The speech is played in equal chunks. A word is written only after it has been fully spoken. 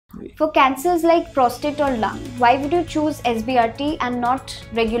For cancers like prostate or lung, why would you choose SBRT and not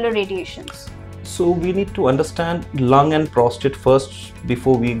regular radiations? So we need to understand lung and prostate first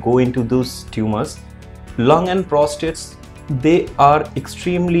before we go into those tumors. Lung and prostates, they are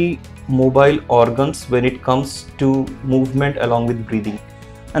extremely mobile organs when it comes to movement along with breathing.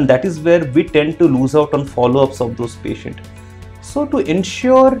 And that is where we tend to lose out on follow-ups of those patients. So to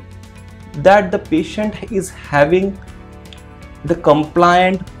ensure that the patient is having the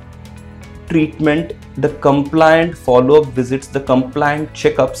compliant treatment, the compliant follow-up visits, the compliant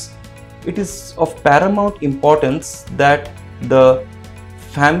checkups, it is of paramount importance that the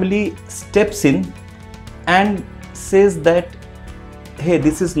family steps in and says that, hey,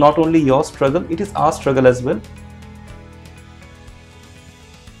 this is not only your struggle, it is our struggle as well.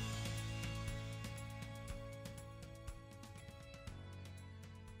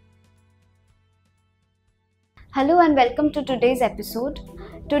 Hello and welcome to today's episode.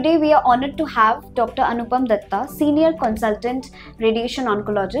 Today we are honored to have Dr. Anupam Datta, Senior Consultant Radiation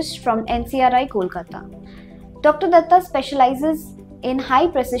Oncologist from NCRI Kolkata. Dr. Datta specializes in high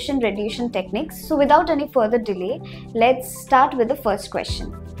precision radiation techniques. So without any further delay, let's start with the first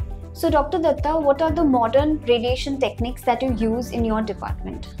question. So Dr. Datta, what are the modern radiation techniques that you use in your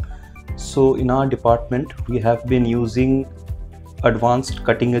department? So in our department, we have been using advanced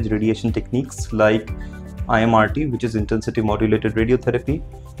cutting edge radiation techniques like IMRT, which is intensity modulated radiotherapy,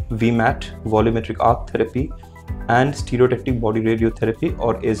 VMAT, volumetric arc therapy, and stereotactic body radiotherapy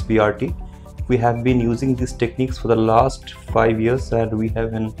or SBRT. We have been using these techniques for the last 5 years and we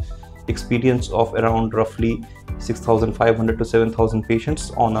have an experience of around roughly 6,500 to 7,000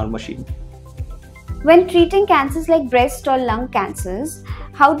 patients on our machine. When treating cancers like breast or lung cancers,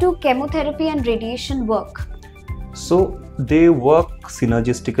 how do chemotherapy and radiation work? So they work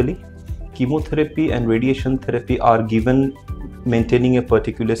synergistically. Chemotherapy and radiation therapy are given maintaining a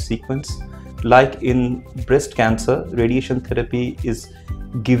particular sequence. Like in breast cancer, radiation therapy is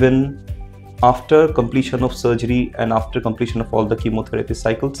given after completion of surgery and after completion of all the chemotherapy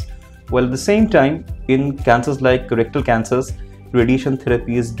cycles. While at the same time, in cancers like rectal cancers, radiation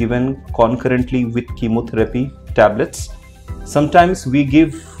therapy is given concurrently with chemotherapy tablets. Sometimes we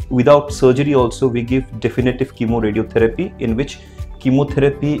give, without surgery also, we give definitive chemoradiotherapy, in which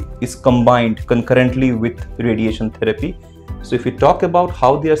chemotherapy is combined concurrently with radiation therapy. So if we talk about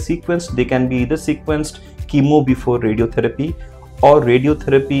how they are sequenced, they can be either sequenced chemo before radiotherapy or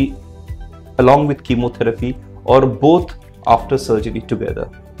radiotherapy along with chemotherapy, or both after surgery together.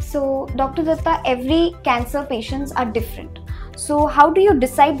 So Dr. Datta, every cancer patients are different. So how do you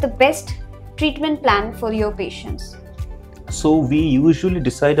decide the best treatment plan for your patients? So we usually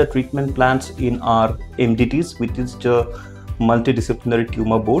decide our treatment plans in our MDTs, which is the multidisciplinary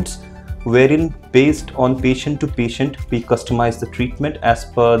tumor boards, wherein based on patient to patient we customize the treatment as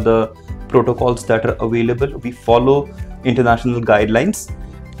per the protocols that are available. We follow international guidelines,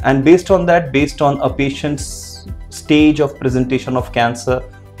 and based on that, based on a patient's stage of presentation of cancer,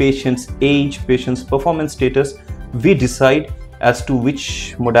 patient's age, patient's performance status, we decide as to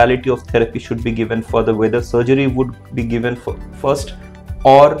which modality of therapy should be given further, whether surgery would be given first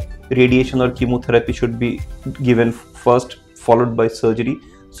or radiation or chemotherapy should be given first followed by surgery.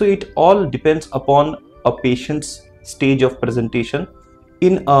 So it all depends upon a patient's stage of presentation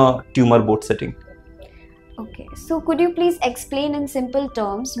in a tumor board setting. Okay, so could you please explain in simple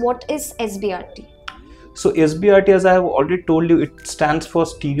terms what is SBRT? So SBRT, as I have already told you, it stands for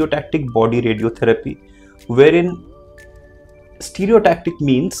stereotactic body radiotherapy, wherein stereotactic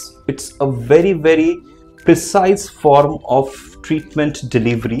means it's a very precise form of treatment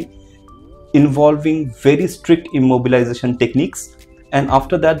delivery involving very strict immobilization techniques, and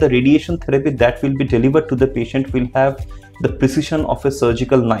after that the radiation therapy that will be delivered to the patient will have the precision of a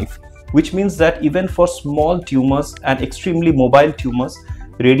surgical knife, which means that even for small tumors and extremely mobile tumors,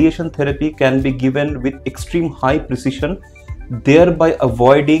 radiation therapy can be given with extreme high precision, thereby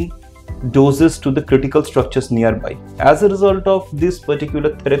avoiding doses to the critical structures nearby. As a result of this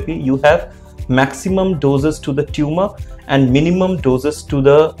particular therapy, you have maximum doses to the tumor and minimum doses to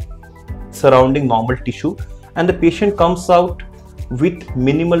the surrounding normal tissue, and the patient comes out with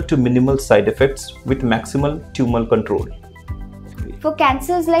minimal to minimal side effects with maximal tumor control. For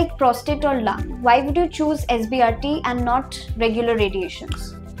cancers like prostate or lung, why would you choose SBRT and not regular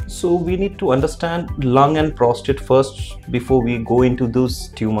radiations? So we need to understand lung and prostate first before we go into those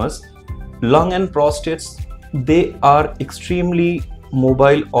tumors. Lung and prostates, they are extremely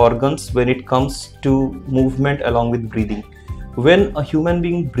mobile organs when it comes to movement along with breathing. When a human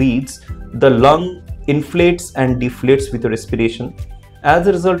being breathes, the lung inflates and deflates with the respiration. As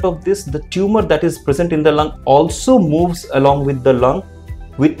a result of this, the tumor that is present in the lung also moves along with the lung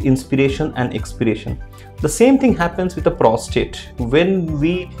with inspiration and expiration. The same thing happens with the prostate. When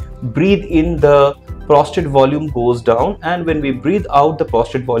we breathe in, the prostate volume goes down, and when we breathe out, the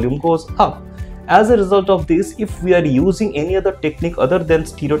prostate volume goes up. As a result of this, if we are using any other technique other than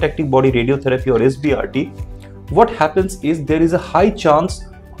stereotactic body radiotherapy or SBRT, what happens is there is a high chance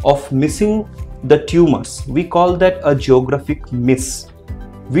of missing the tumors. We call that a geographic miss.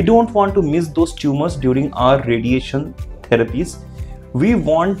 We don't want to miss those tumors during our radiation therapies. We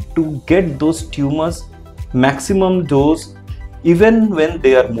want to get those tumors maximum dose even when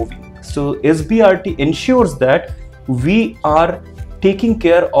they are moving. So SBRT ensures that we are taking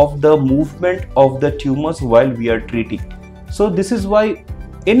care of the movement of the tumors while we are treating. So this is why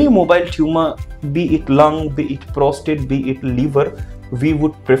any mobile tumor, be it lung, be it prostate, be it liver, we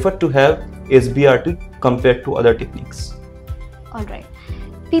would prefer to have SBRT compared to other techniques. Alright.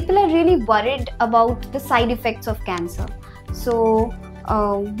 People are really worried about the side effects of cancer. So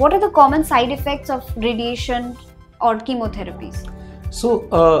what are the common side effects of radiation or chemotherapies?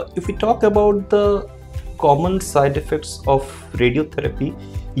 So if we talk about the common side effects of radiotherapy,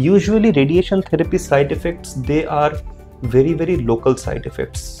 usually radiation therapy side effects, they are very local side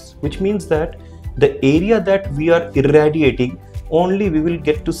effects, which means that the area that we are irradiating, only we will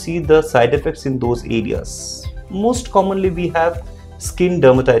get to see the side effects in those areas. Most commonly we have skin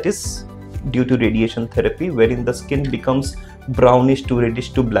dermatitis due to radiation therapy, wherein the skin becomes brownish to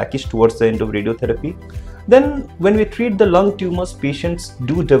reddish to blackish towards the end of radiotherapy. Then when we treat the lung tumors, patients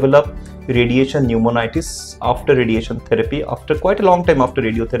do develop radiation pneumonitis after radiation therapy, after quite a long time after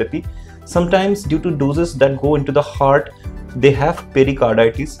radiotherapy. Sometimes due to doses that go into the heart, they have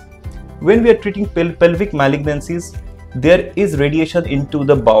pericarditis. When we are treating pelvic malignancies, there is radiation into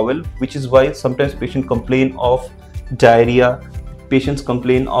the bowel, which is why sometimes patients complain of diarrhea, patients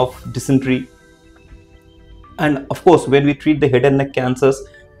complain of dysentery. And of course, when we treat the head and neck cancers,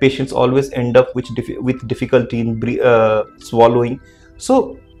 patients always end up with difficulty in swallowing.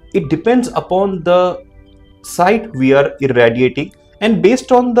 So it depends upon the site we are irradiating, and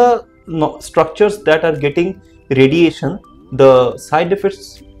based on the structures that are getting radiation, the side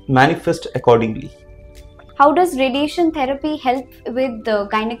effects manifest accordingly. How does radiation therapy help with the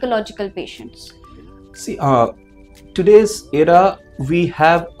gynecological patients? See, today's era, we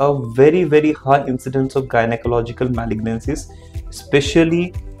have a very high incidence of gynecological malignancies,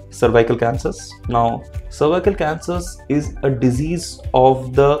 especially cervical cancers. Now, cervical cancers is a disease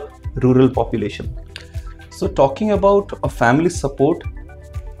of the rural population. So talking about a family support,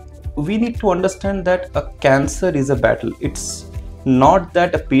 we need to understand that a cancer is a battle. It's not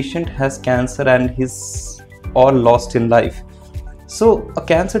that a patient has cancer and he's all lost in life. So a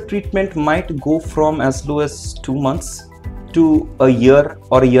cancer treatment might go from as low as 2 months to a year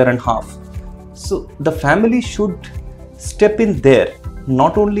or a year and a half. So the family should step in there,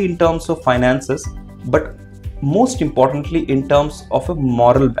 not only in terms of finances, but most importantly in terms of a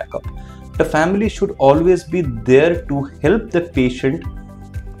moral backup. The family should always be there to help the patient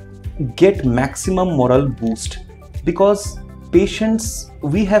get maximum moral boost, because patients,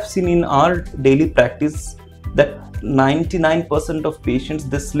 we have seen in our daily practice that 99% of patients,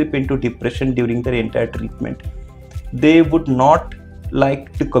 they slip into depression during their entire treatment. They would not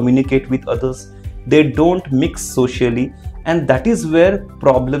like to communicate with others, they don't mix socially, and that is where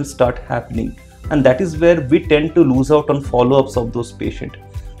problems start happening, and that is where we tend to lose out on follow-ups of those patients.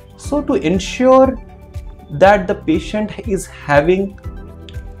 So to ensure that the patient is having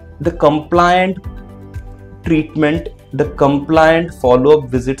the compliant treatment, the compliant follow-up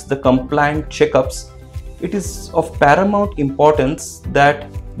visits, the compliant checkups, it is of paramount importance that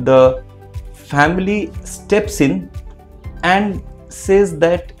the family steps in and says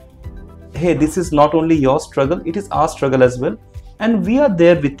that, hey, this is not only your struggle, it is our struggle as well, and we are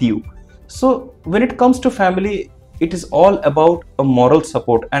there with you. So when it comes to family, it is all about a moral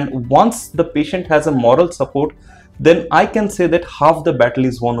support, and once the patient has a moral support, then I can say that half the battle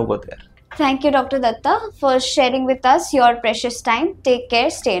is won over there. Thank you, Dr. Datta, for sharing with us your precious time. Take care,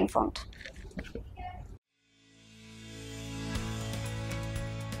 stay informed.